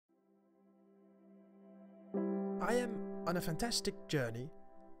I am on a fantastic journey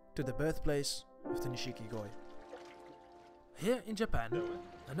to the birthplace of the Nishiki Koi. Here in Japan,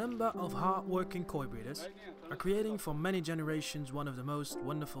 a number of hard-working koi breeders are creating for many generations one of the most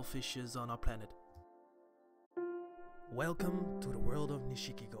wonderful fishes on our planet. Welcome to the world of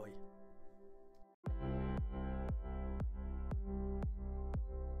Nishiki Koi.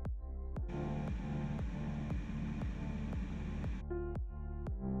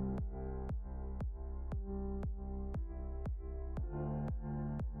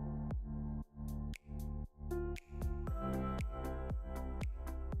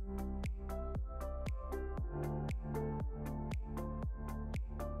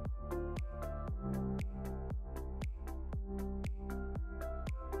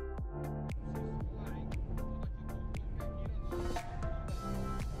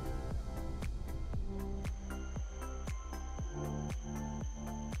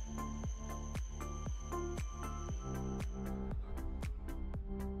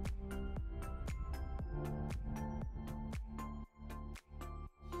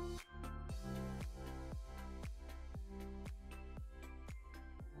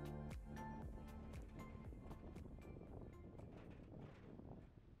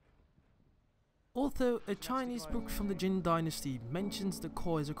 Although a Chinese book from the Jin dynasty mentions the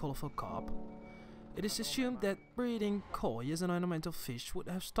koi as a colorful carp, it is assumed that breeding koi as an ornamental fish would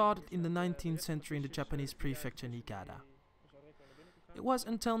have started in the 19th century in the Japanese prefecture Niigata. It was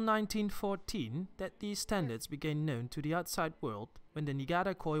until 1914 that these standards became known to the outside world when the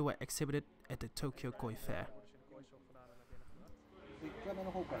Niigata koi were exhibited at the Tokyo Koi Fair.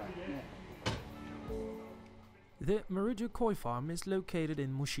 The Marujyu Koi Farm is located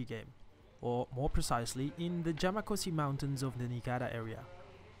in Mushige, or more precisely in the Yamakoshi mountains of the Niigata area.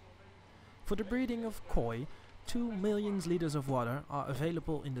 For the breeding of koi, 2 million liters of water are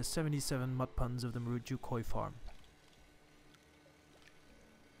available in the 77 mud ponds of the Marujyu Koi Farm.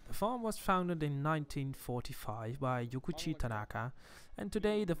 The farm was founded in 1945 by Yukichi Tanaka, and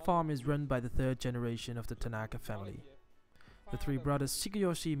today the farm is run by the third generation of the Tanaka family. The three brothers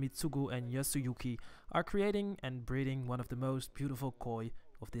Shigeyoshi, Mitsugu and Yasuyuki are creating and breeding one of the most beautiful koi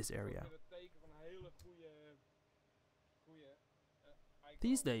of this area.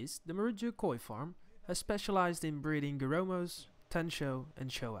 These days, the Marujyu Koi Farm has specialized in breeding Goromos, Tensho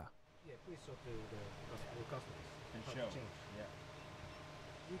and Showa. Yeah, please show to the customers. And show. Yeah.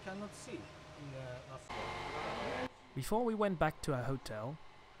 We cannot see in the Before we went back to our hotel,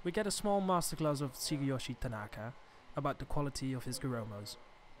 we get a small masterclass of Shigeyoshi Tanaka about the quality of his Goromos.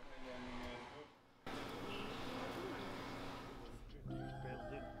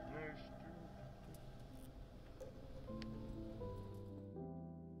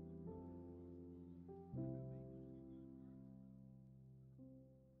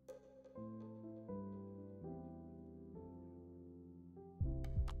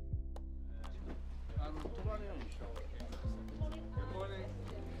 Good morning.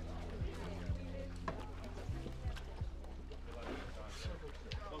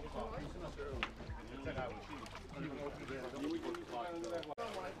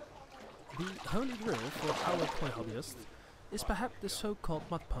 The holy grail for our koi hobbyists is perhaps the so-called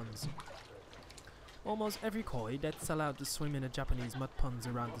mud ponds. Almost every koi that's allowed to swim in the Japanese mud ponds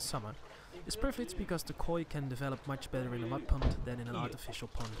around the summer is perfect because the koi can develop much better in a mud pond than in an artificial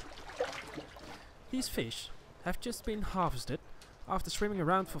pond. These fish have just been harvested after swimming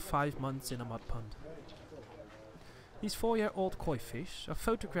around for 5 months in a mud pond. These 4-year-old koi fish are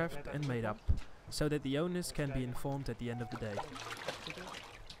photographed and made up so that the owners can be informed at the end of the day.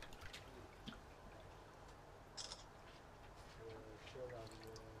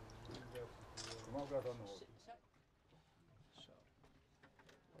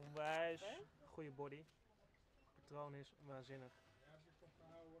 Onwijs, goede body. Patroon is waanzinnig.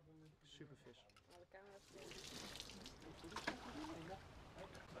 Super vis.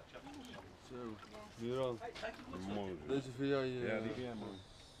 Zo, Miran. Mooi. Deze vind jij... Ja, die vind jij mooi.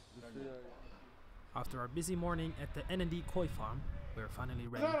 After our busy morning at the N&D Koi Farm, we are finally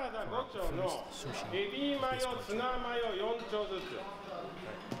ready for our first sushi.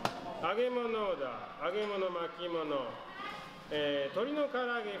 揚げ物だ、揚げ物巻き物、鶏の唐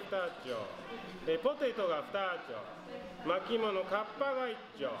揚げ2丁、ポテトが2丁、巻き物カッパが1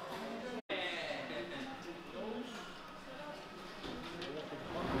丁。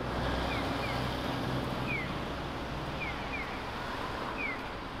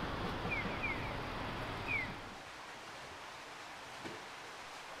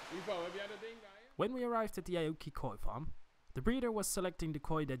When we arrived at the Aoki Koi Farm, the breeder was selecting the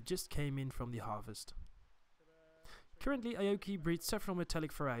koi that just came in from the harvest. Currently, Aoki breeds several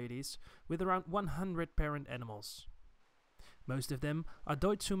metallic varieties with around 100 parent animals. Most of them are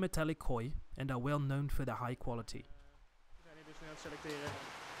Doitsu metallic koi and are well known for their high quality. We zijn hier dus nu aan het selecteren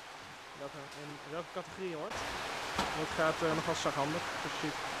in welke categorie hoort. Dat gaat nogal slaghandig, zoals je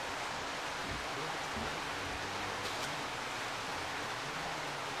ziet.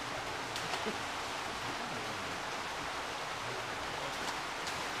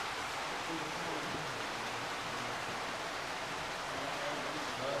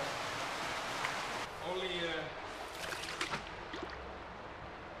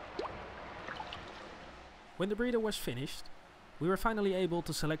 When the breeder was finished, we were finally able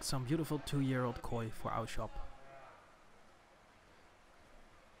to select some beautiful 2-year-old koi for our shop.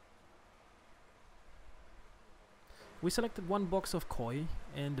 We selected one box of koi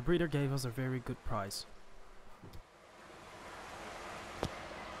and the breeder gave us a very good price.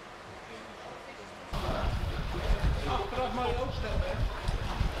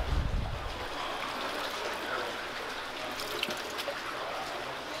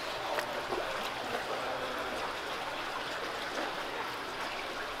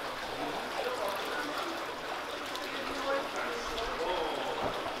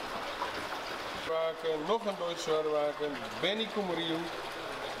 Nog een Duitse hardewaken, Benny Kumariu,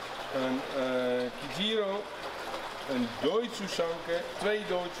 een Kijiro, een Duitse Sanke, 2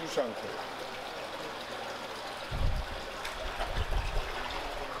 Duitse Sanke.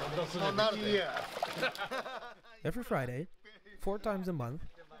 Every Friday, 4 times a month,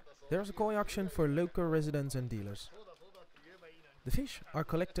 there is a koi auction for local residents and dealers. The fish are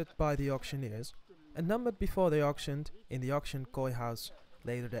collected by the auctioneers and numbered before they auctioned in the auction koi house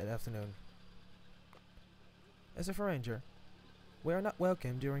later that afternoon. As a forager, we are not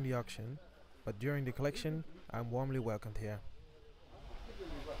welcome during the auction, but during the collection I am warmly welcomed here.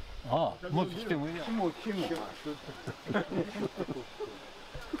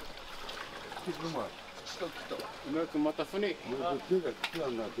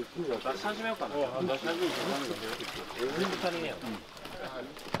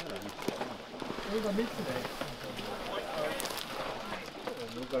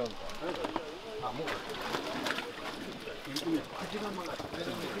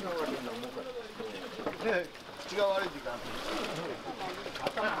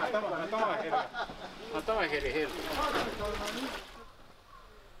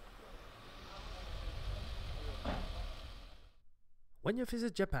 When you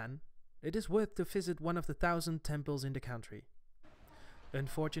visit Japan, it is worth to visit one of the 1,000 temples in the country.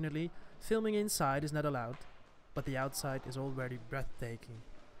 Unfortunately, filming inside is not allowed, but the outside is already breathtaking.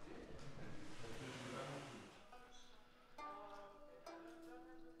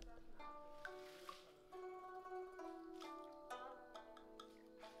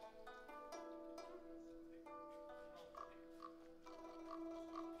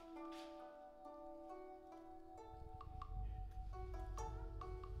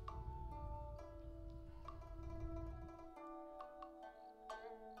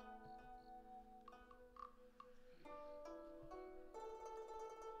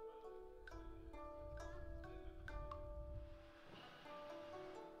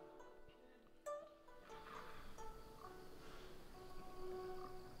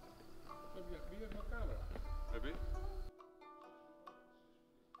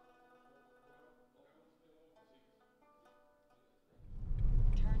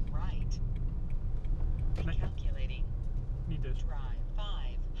 Turn right. Recalculating. Niet dus. Drive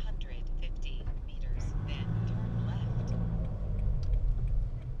 550 meters, then turn left.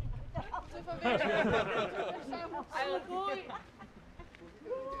 Wereldrecord.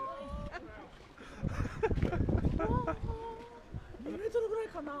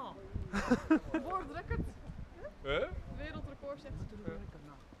 Huh? Wereldrecord zegt ze te doen.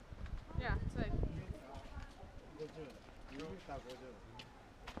 Ja, 2.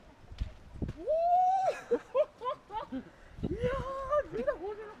 Ja, die dat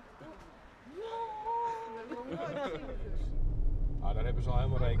hoor je. Ah, daar hebben ze al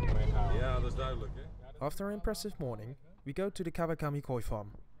helemaal rekening mee gehouden. Ja, dat is duidelijk, hè? After an impressive morning, we go to the Kawakami Koi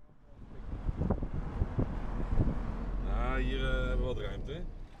Farm. Nou, hier hebben we wat ruimte, hè?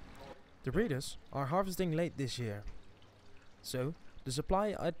 The breeders are harvesting late this year, so the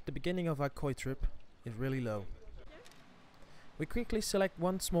supply at the beginning of our koi trip is really low. We quickly select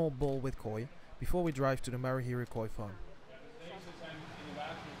one small bowl with koi before we drive to the Marujyu Koi Farm.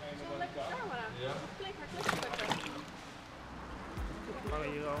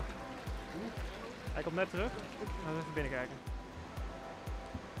 Hangen hier al. Hij komt net terug. Laten we even binnenkijken.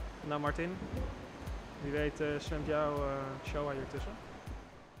 Nou Martin, wie weet zwemt jouw Showa hier tussen.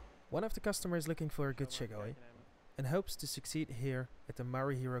 One of the customers looking for a good shigoi, and hopes to succeed here at the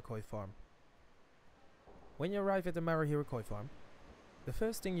Marujyu Koi Farm. When you arrive at the Marujyu Koi Farm, the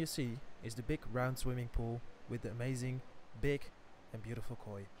first thing you see is the big round swimming pool with the amazing, big and beautiful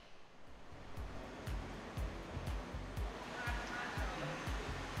koi.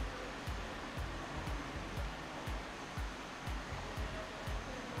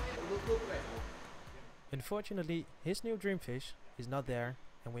 Unfortunately, his new dream fish is not there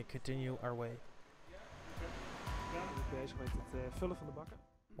and we continue our way. Bezig met het vullen van de bakken.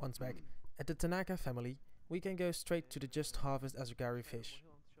 Once back at the Tanaka family, we can go straight to the just harvest Azugari fish.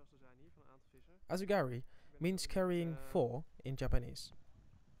 Azugari means carrying 4 in Japanese.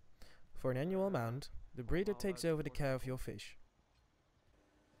 For an annual amount, the breeder takes over the care of your fish.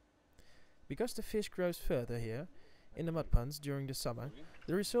 Because the fish grows further here, in the mud ponds during the summer,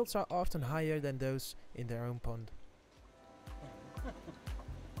 the results are often higher than those in their own pond.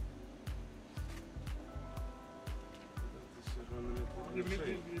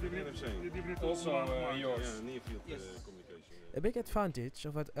 Also yours. Near field communication. A big advantage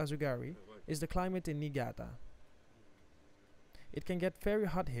of Azugari is the climate in Niigata. It can get very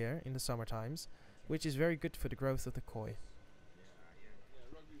hot here in the summer times, which is very good for the growth of the koi.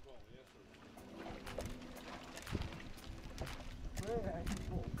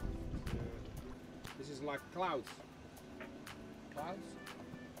 This is like clouds. Clouds?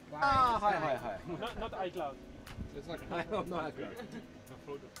 Ah, hi. Not iCloud. It's like I don't know.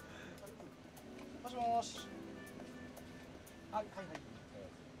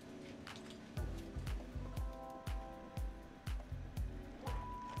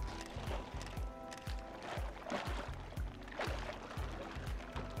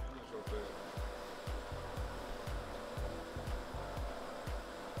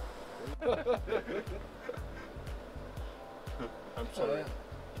 I'm sorry.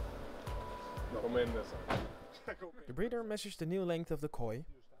 The breeder measures the new length of the koi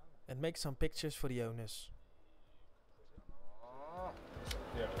and makes some pictures for the owners.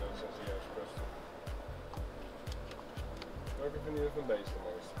 Ja, dat is onze juiste kwestie. Welke vinden jullie van deze de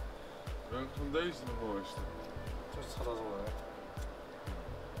mooiste? Welke van deze de mooiste? Dus het gaat als wel.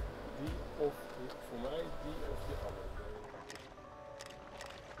 Die of die, voor mij die of die andere.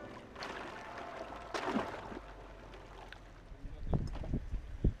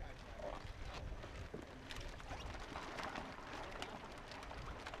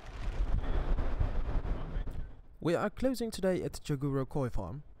 We are closing today at Niigata Koi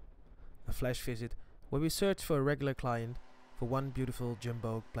Farm, a flash visit where we search for a regular client for one beautiful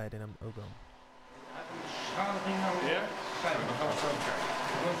jumbo platinum ogon. Ja? Dan gaan we zo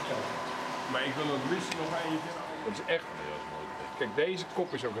kijken. Maar ik wil het liefst nog eentje. Dat is echt. Kijk, deze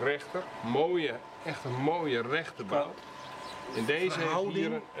kop is ook rechter. Mooie, echt een mooie rechte bouw. En deze heeft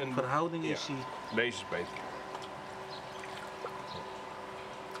hier een verhouding is ja, deze is beter.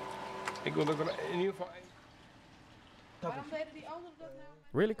 Ik wil dat er in ieder geval één. Waarom deden die anderen dat nou?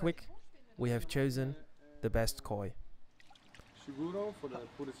 Really quick, we have chosen the best koi. Suguro voor de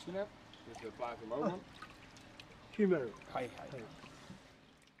Puricina. Dit is de platinum ogon. Humor. Hi.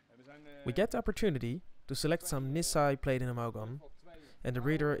 We get the opportunity to select some Nisai platinum ogon, and the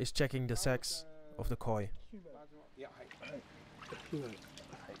breeder is checking the sex of the koi. Ja,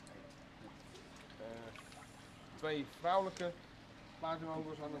 twee vrouwelijke platinum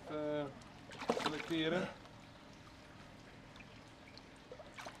ogons aan het selecteren.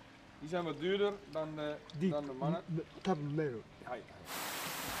 Die zijn wat duurder dan de mannen. Good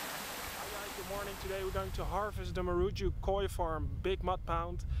morning. Today we're going to harvest the Marujyu Koi Farm big mud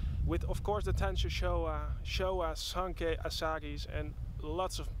pound with of course the Tensu Showa, Sanke, Asagis and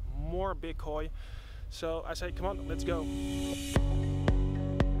lots of more big koi. So I say come on, let's go.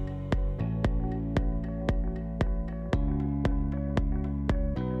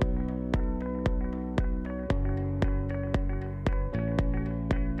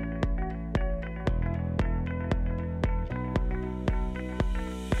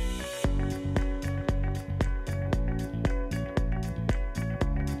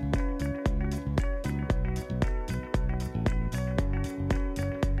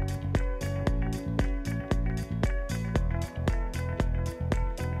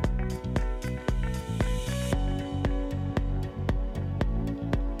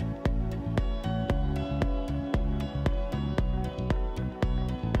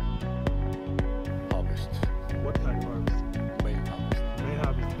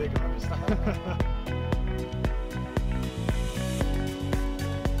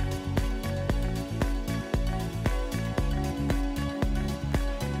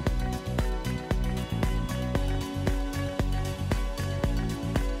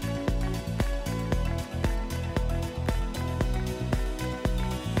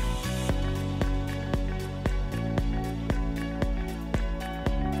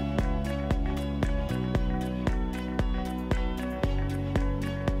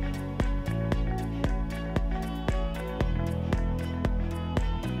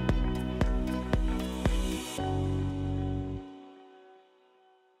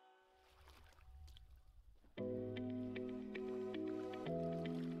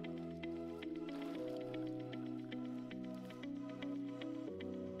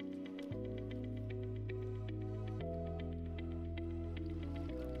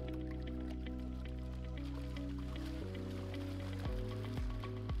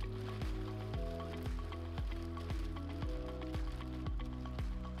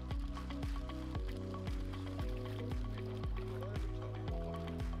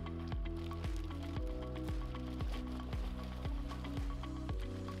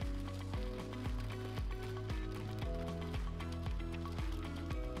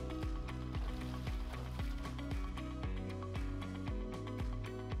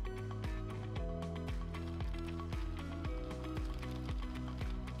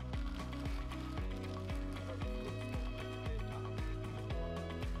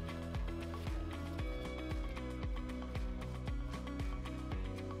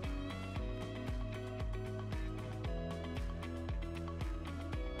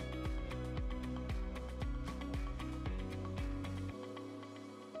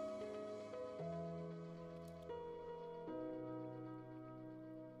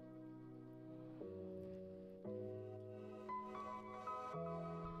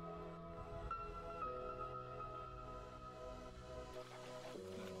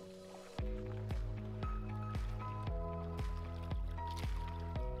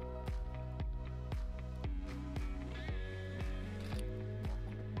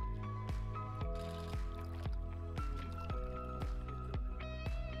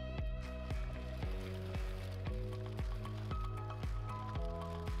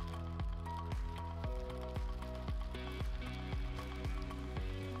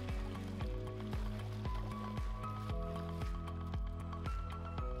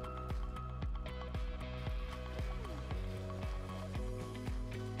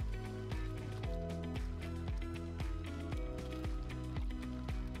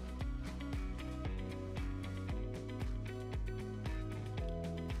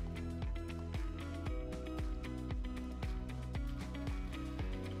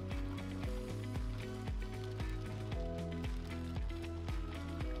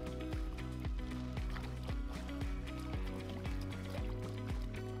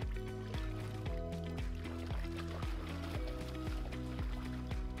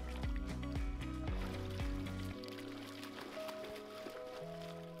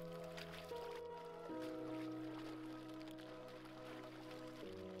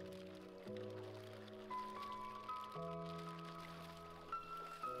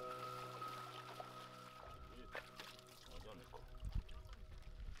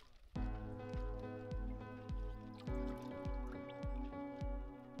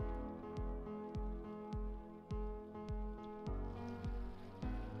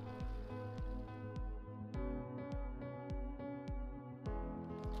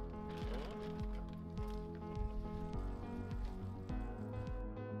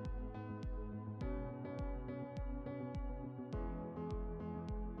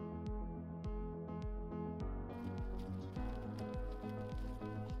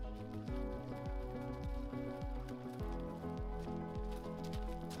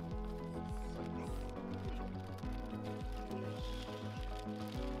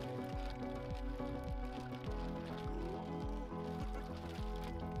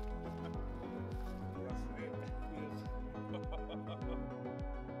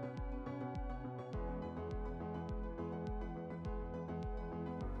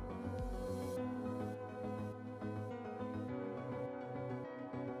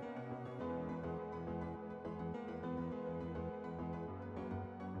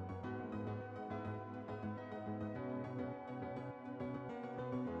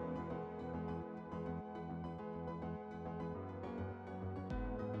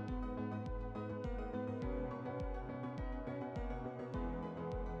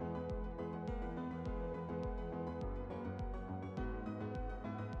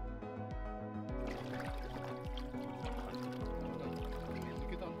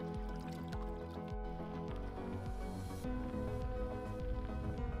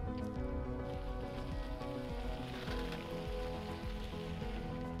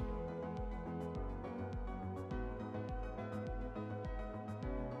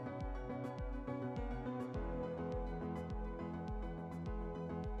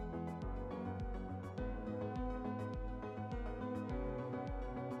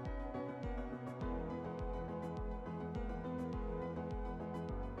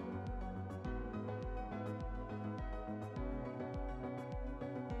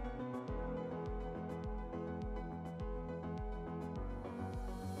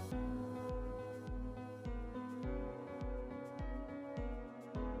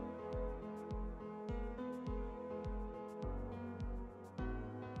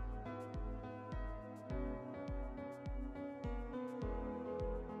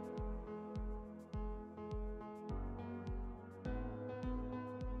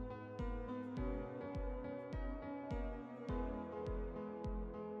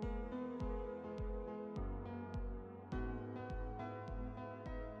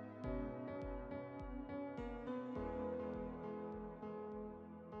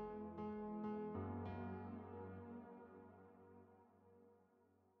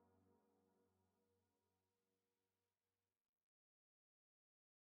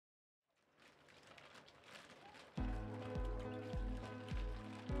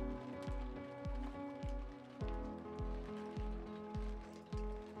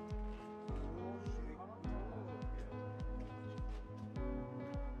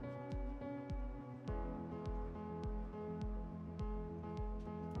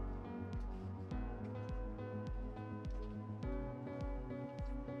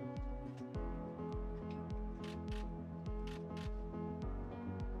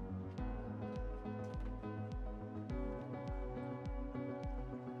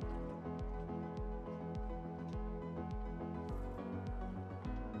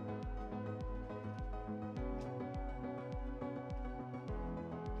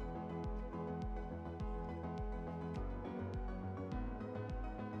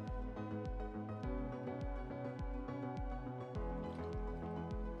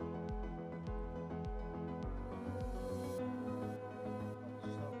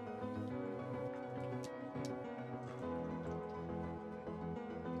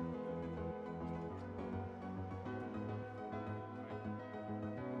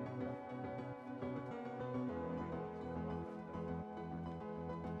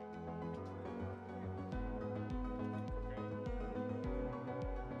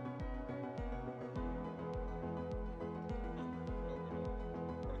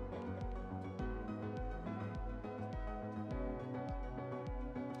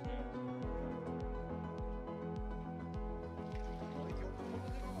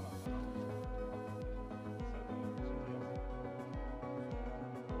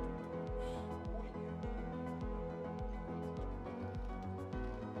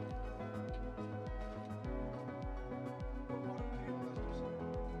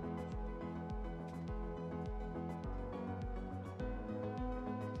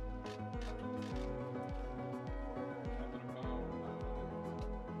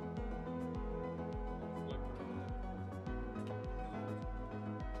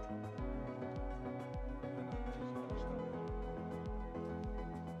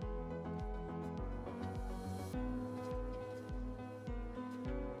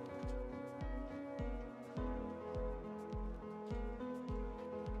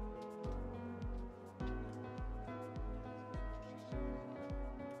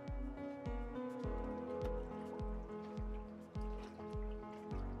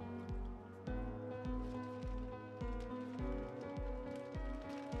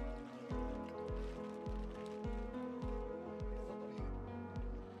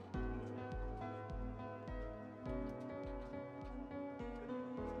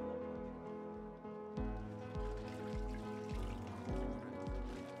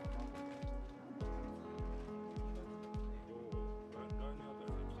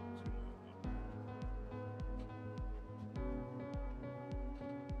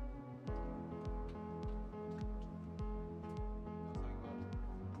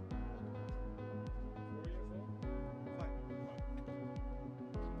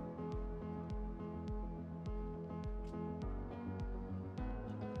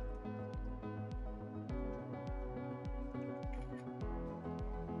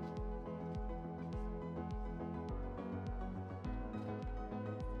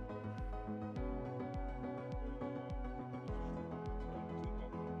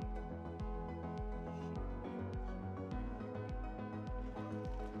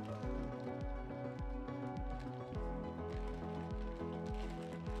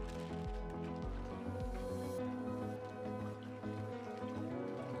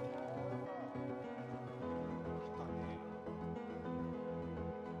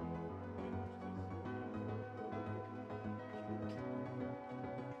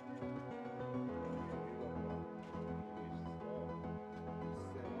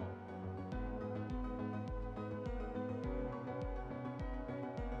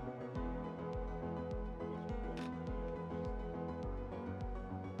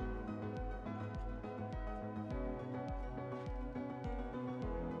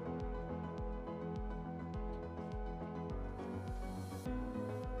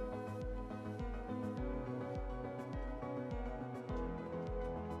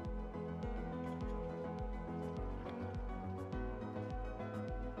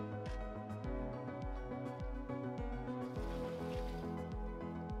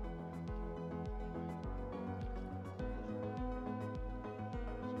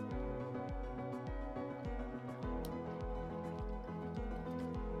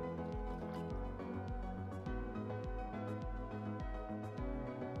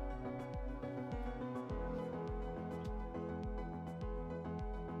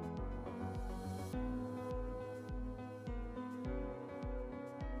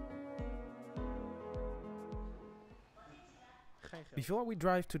 geen geld. Before we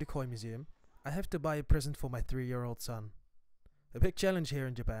drive to the Koi Museum, I have to buy a present for my 3-year-old son. A big challenge here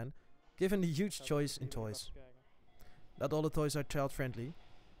in Japan, given the huge choice in toys. Not all the toys are child friendly,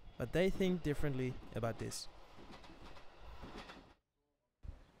 but they think differently about this.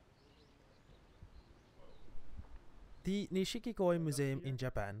 The Nishiki Koi Museum in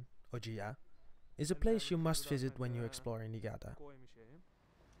Japan, Ojiya, is a place you must visit when you explore in Niigata.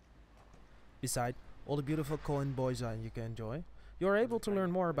 Beside all the beautiful koi and bonsai you can enjoy, you are able to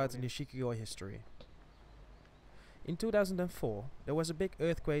learn more about the Nishiki Koi history. In 2004, there was a big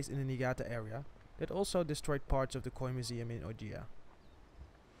earthquake in the Niigata area that also destroyed parts of the Koi Museum in Ojiya.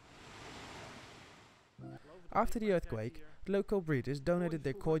 After the earthquake, the local breeders donated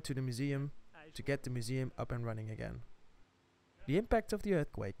their koi to the museum to get the museum up and running again. The impact of the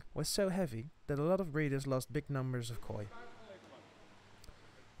earthquake was so heavy that a lot of breeders lost big numbers of koi.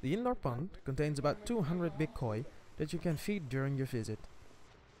 The indoor pond contains about 200 big koi that you can feed during your visit.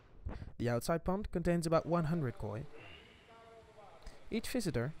 The outside pond contains about 100 koi. Each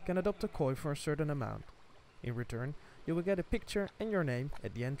visitor can adopt a koi for a certain amount. In return, you will get a picture and your name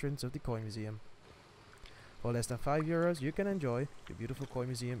at the entrance of the Koi Museum. For less than €5, you can enjoy the beautiful Koi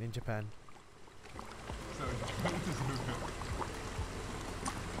Museum in Japan.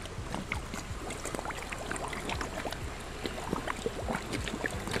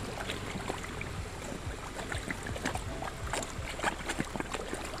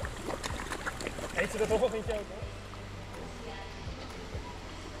 Eet ze dat toch nog eentje ook, hoor?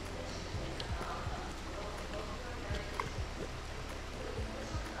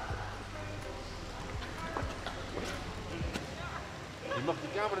 Je mag die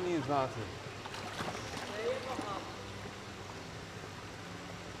camera niet in het water.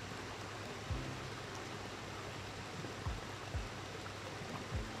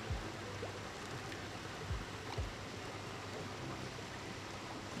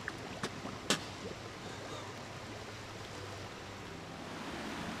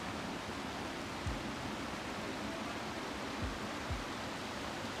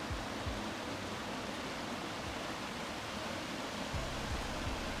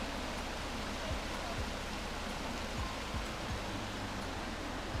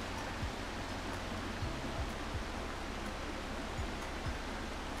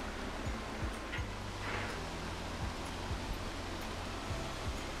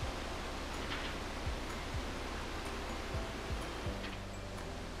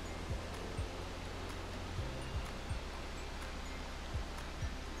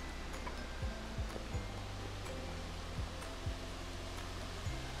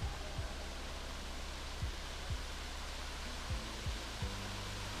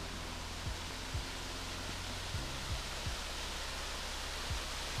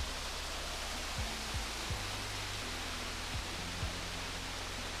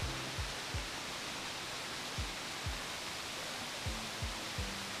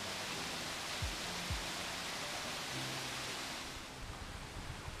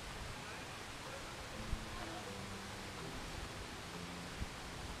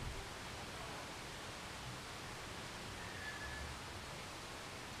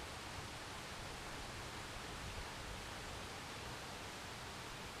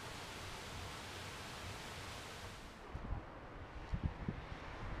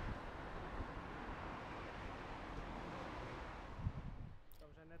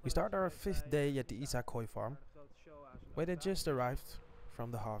 We start our 5th day at the Niigata Koi Farm, where they just arrived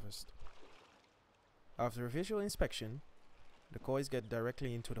from the harvest. After a visual inspection, the kois get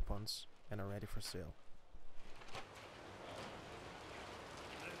directly into the ponds and are ready for sale.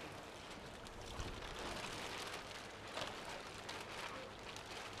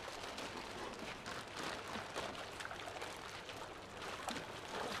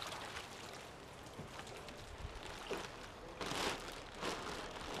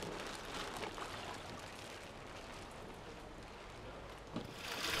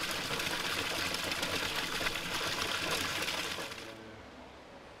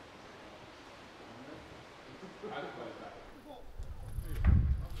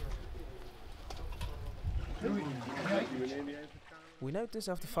 We notice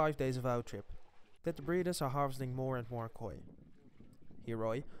after 5 days of our trip that the breeders are harvesting more and more koi.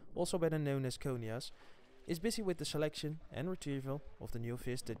 Hiroi, also better known as Conias, is busy with the selection and retrieval of the new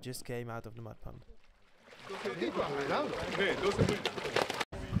fish that just came out of the mud pond.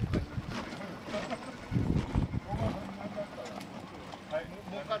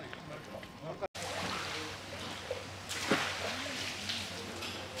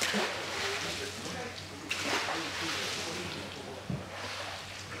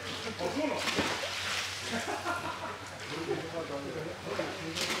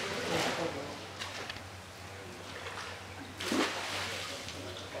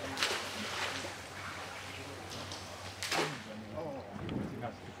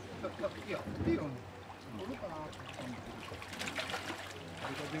 いや、いいよ。取るかな。あ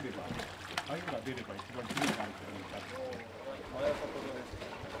れが出れば、あれが出れば一番強い感じになる。前のことで。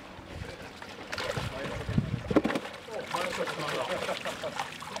前のことなんだ。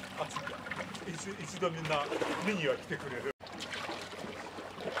一度みんな見には来てくれる。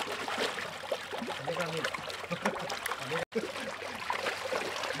羽が見る。い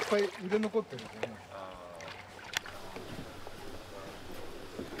っぱい売れ残ってるんですよね。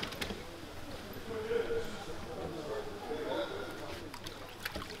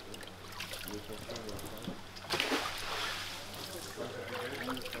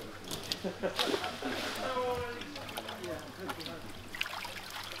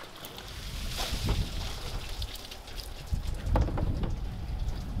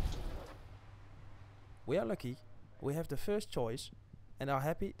We are lucky, we have the first choice and are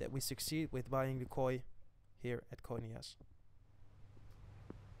happy that we succeed with buying the koi here at Koinias.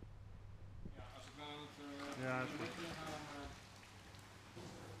 Ja,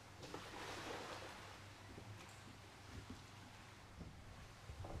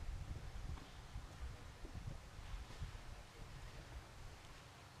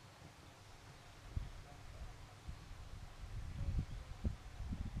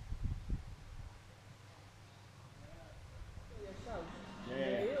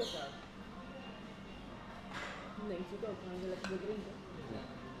 Heel zout. Dan denkt hij het ook, gaan we lekker weer drinken.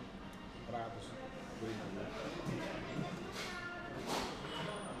 Gratis. Het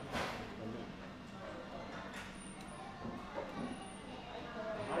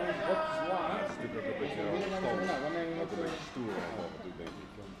is natuurlijk ook een beetje afstand. Ook een beetje stoer af en toe, denk ik.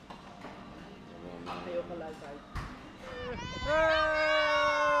 Heel geluid uit.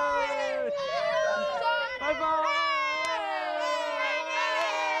 High five!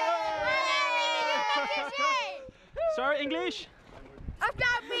 Sorry, English?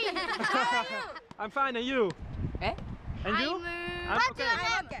 About me! I'm fine, and you? Eh? And you? I'm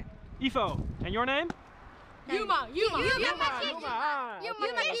okay. Ivo, and your name? Yuma!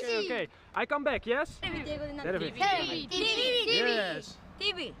 Okay. I come back, yes? TV! Yes.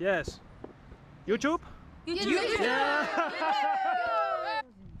 TV! Yes. YouTube? Yeah!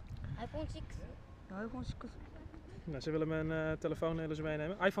 iPhone 6. iPhone 6. Nou, ze willen mijn telefoon willen ze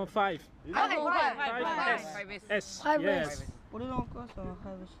meenemen. iPhone 5. iPhone 5! S. Yes. Yes. 俺なんかさ、はい。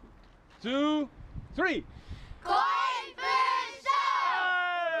 2, 3. Koivoershop!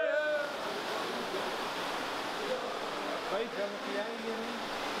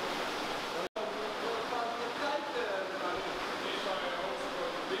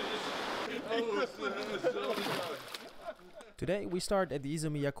 Today we start at the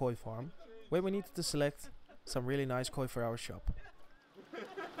Niigata Koi Farm, where we needed to select some really nice koi for our shop.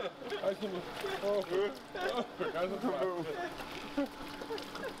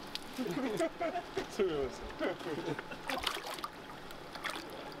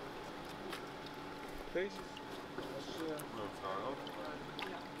 Deze was noodvraag.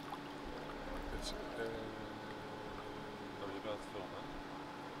 Je wilt het filmen?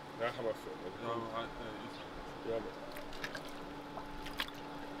 Ja, ga maar filmen. Ja, maar.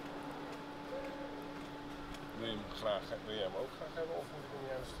 Wil je hem graag, wil jij hem ook graag hebben of moet ik hem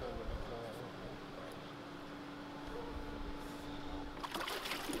juist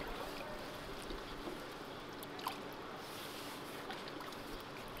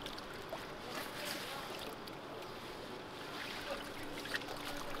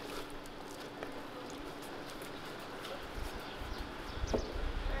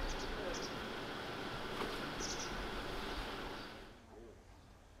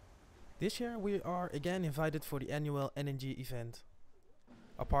This year we are again invited for the annual NNG event.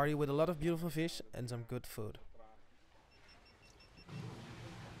 A party with a lot of beautiful fish and some good food.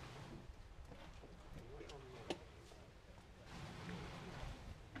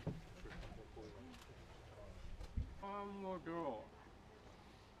 One more girl.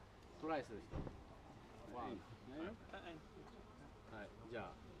 トライする人。ワン。はい、じゃ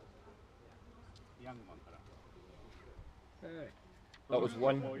あ。ヤングマンから。That was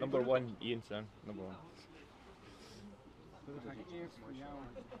number one, Ian San, number one.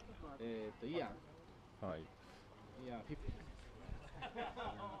 イヤン。Hi. イヤン、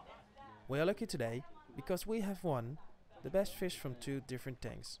We are lucky today because we have won the best fish from 2 different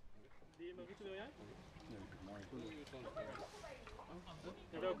tanks.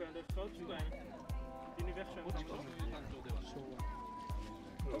 Welke? De grootste kleine? Die nu weg zijn.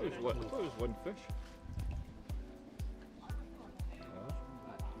 It was one fish.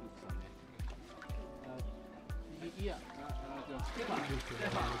 Yeah.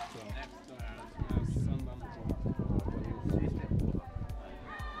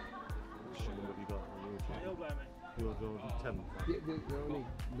 Yours are the 10th. They're only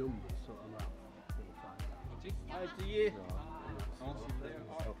numbers, sort of about 4 or 5. Oh,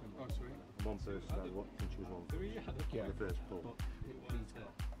 sorry. One person had what can choose one. Yeah. The first pull. But he's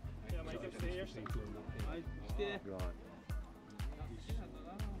got. Ja, maar ik heb de eerste. Right.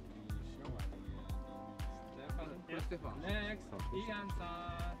 Stefan. Next, Ian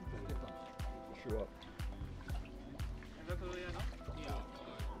san. Show up. En welke wil jij dan? Ja.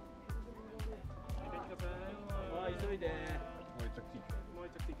 Ik denk dat we een heel mooie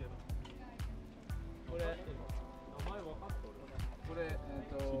tactiek hebben. これ、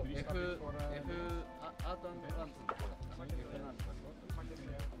F アート&ランツのこれ。F なんです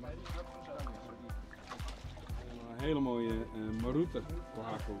か？ Een hele mooie Marujyu Koi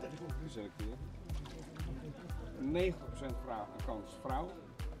geselecteerd. 90% kans vrouw.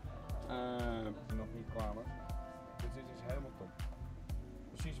 Nog niet kwalijk. Dus dit is helemaal top.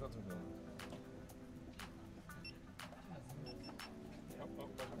 Precies wat we willen.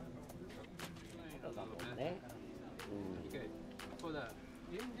 Okay. For the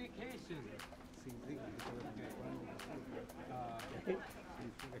indication.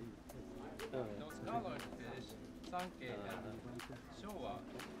 Those colored fish, Sanke and Showa.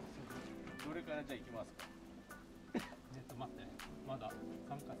 どれからじゃあ行きますか。待って、まだ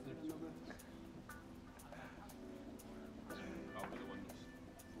参加するでしょ。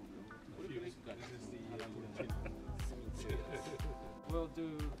We'll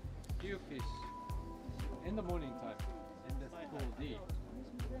do few fish in the morning time in this pool D.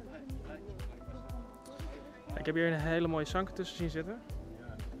 Ik heb hier een hele mooie sanke tussen zien zitten.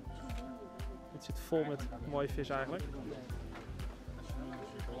 Het zit vol met mooie vis eigenlijk.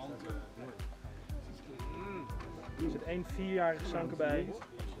 Er zit 1 4-jarige sanke bij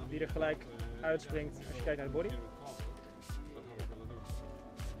die er gelijk uitspringt als je kijkt naar de body.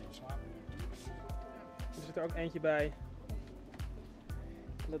 Er zit er ook eentje bij.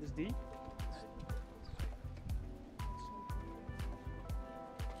 En dat is die.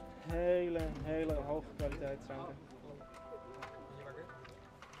 Hele hoge kwaliteit sanke.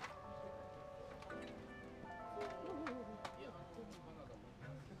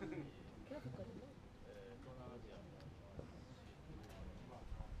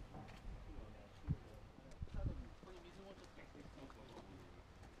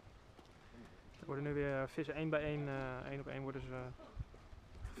 Er worden nu weer vissen 1 bij 1, 1 op 1 worden ze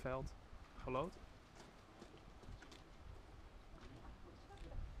geveld, gelood.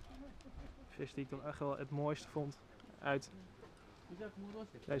 Vis die ik toch echt wel het mooiste vond uit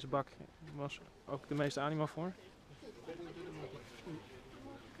deze bak was ook de meeste animo voor.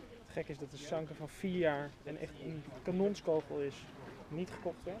 Het gek is dat de sanke van 4 jaar en echt een kanonskogel is, niet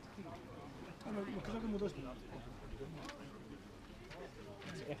gekocht werd.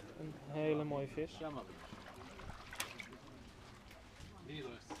 Het is echt een hele mooie vis.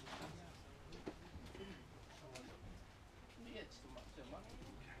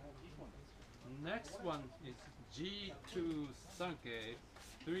 Next one is G2 Sanke,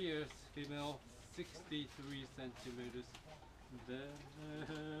 3 years female, 63 centimeters.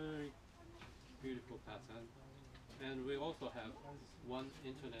 Very beautiful pattern. And we also have one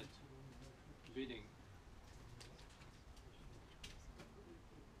internet bidding.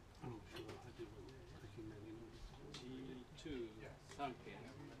 G2 Sanke.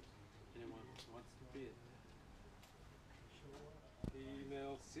 Anyone wants to bid?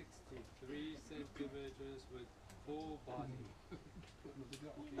 Female 63 centimeters with full body.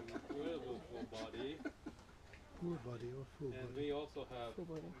 Incredible full body. Full body or full body? And we also have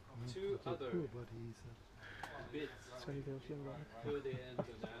 2 other full body, bits to the internet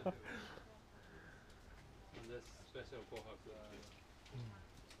on this special Koivoershop.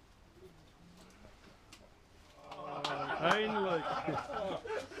 Eindelijk!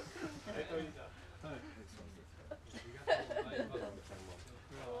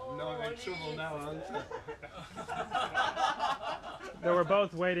 No, I'm in trouble now, aren't I? They were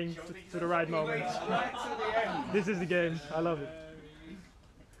both waiting to the right moment. Right to the end. This is the game. I love it.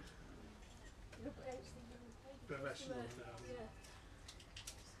 Professional.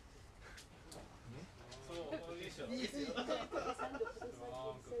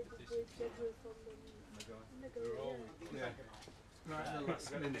 Yeah. Right at the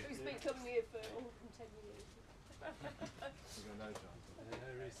last minute. Who's been coming here for 110 years?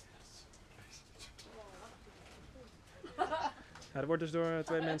 Ja, er wordt dus door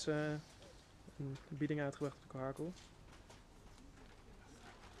 2 mensen een bieding uitgebracht op de Koivoershop.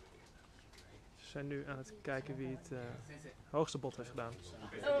 Ze zijn nu aan het kijken wie het hoogste bod heeft gedaan.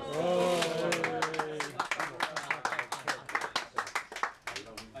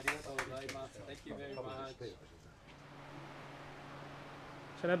 Thank you very much.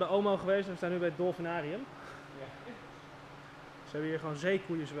 zijn net bij Omo geweest en we staan nu bij het dolfinarium. Ja. Ze hebben hier gewoon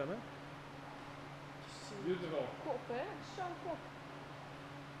zeekoeien zwemmen. Beautiful. Kop, hè? Zo'n kop.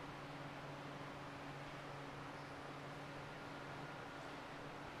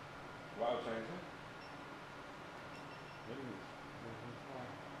 Hoe oud zijn ze? Weet ik niet.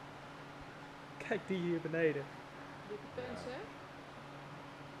 Kijk die hier beneden. Dikke pens, hè?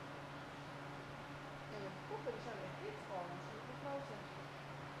 Ja, de koppen die zijn echt dik gewoon. Dat is niet groot.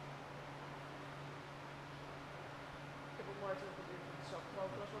 Ik heb ook nooit op het is zo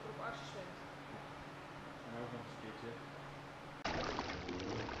groot als wat er op Arsje zwemt. En ook nog eens een keertje.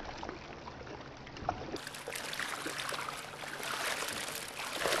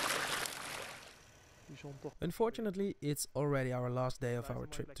 Unfortunately, it's already our last day of our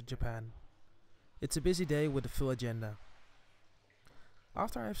trip to Japan. It's a busy day with a full agenda.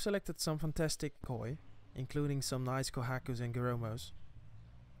 After I've selected some fantastic koi, including some nice kohakus and goromos,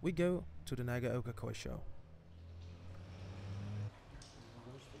 we go to the Niigata Koi show.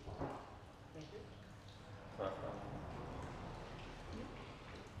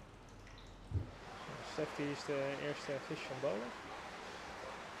 Stef die is de eerste vis van Bolen.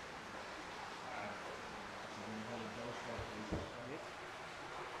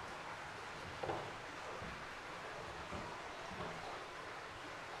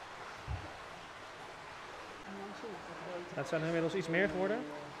 Het zijn er inmiddels iets meer geworden.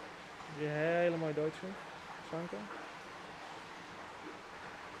 Die hele mooie Duitse zwanken.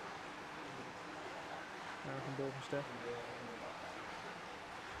 Ja, een bol van Stef.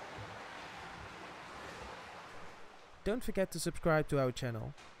 Don't forget to subscribe to our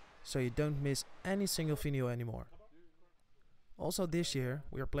channel, so you don't miss any single video anymore. Also this year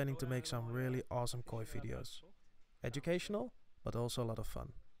we are planning to make some really awesome koi videos. Educational, but also a lot of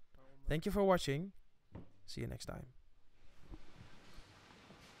fun. Thank you for watching. See you next time.